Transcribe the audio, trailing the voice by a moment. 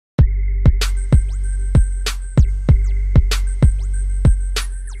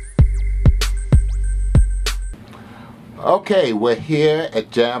Okay, we're here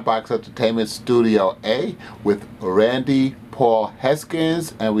at JAMBOX Entertainment Studio A with Randi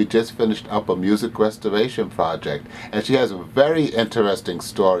Heskins, and we just finished up a music restoration project. And she has a very interesting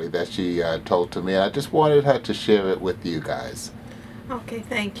story that she told to me, and I just wanted her to share it with you guys. Okay,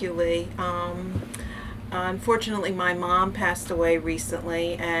 thank you, Lee. Unfortunately, my mom passed away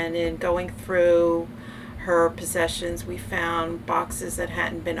recently, and in going through her possessions, we found boxes that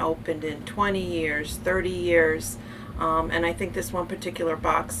hadn't been opened in 20 years, 30 years, and I think this one particular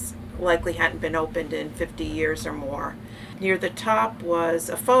box likely hadn't been opened in 50 years or more. Near the top was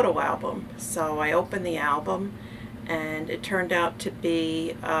a photo album, so I opened the album, and it turned out to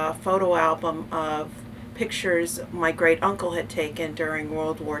be a photo album of pictures my great uncle had taken during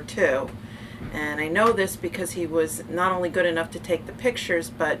World War II. And I know this because he was not only good enough to take the pictures,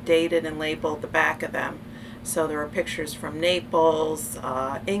 but dated and labeled the back of them. So there are pictures from Naples,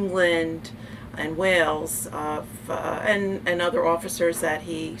 England, and Wales, and other officers that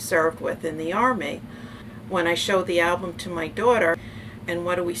he served with in the Army. When I showed the album to my daughter, and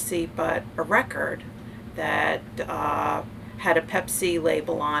what do we see but a record that had a Pepsi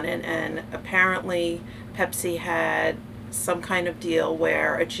label on it, and apparently Pepsi had some kind of deal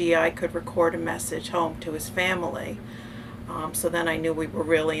where a GI could record a message home to his family. So then I knew we were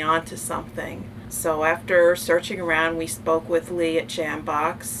really onto something. So after searching around, we spoke with Lee at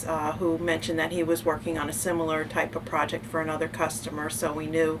JAMBOX, who mentioned that he was working on a similar type of project for another customer, so we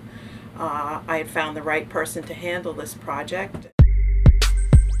knew I had found the right person to handle this project.